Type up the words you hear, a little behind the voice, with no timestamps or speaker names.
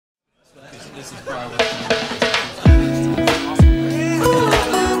This is probably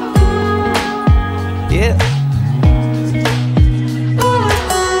yeah.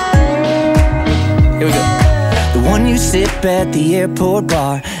 Here we go. The one you sip at the airport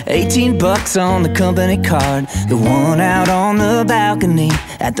bar, 18 bucks on the company card. The one out on the balcony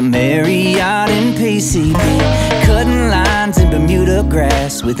at the Marriott in PCB. Cutting lines in Bermuda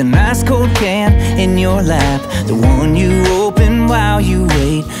grass with a nice cold can in your lap. The one you open while you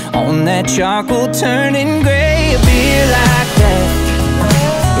wait on that charcoal turning gray. A beer like that,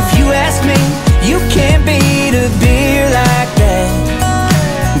 if you ask me, you can't beat a beer like that.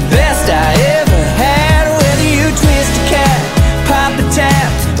 Best I ever had. Whether you twist a cap, pop a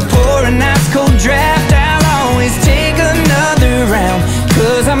tap, pour a nice cold draft, I'll always take another round,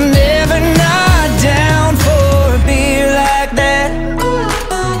 'cause I'm never not down for a beer like that.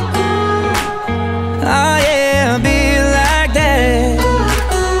 Oh yeah, a beer like that.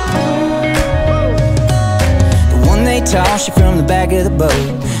 The one they toss you from the back of the boat,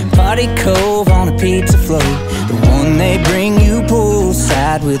 party cove on a pizza float. The one they bring you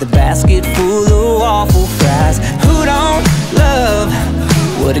poolside with a basket full of waffle fries. Who don't love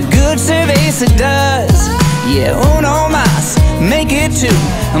what a good cerveza does? Yeah, uno más, make it two.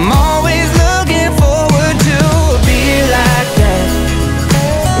 I'm always looking forward to a beer like that.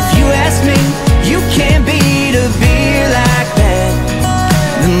 If you ask me, you can't beat a beer like that.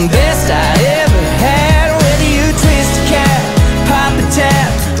 The best I ever had. Whether you twist a cap, pop a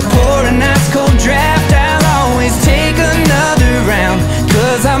tap, pour a nice cold draft, I'll always take another round,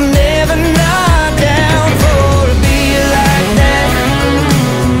 'cause I'm never not down for a beer like that.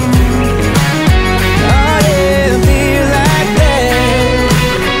 Oh yeah, a beer like that.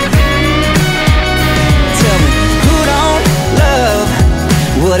 Tell me, who don't love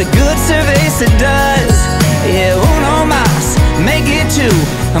what a good cerveza does? Yeah, uno más, make it two.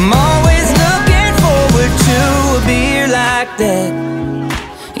 I'm always looking forward to a beer like that.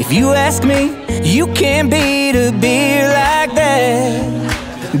 If you ask me, you can't beat a beer like that.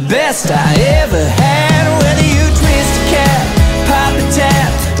 Best I ever had.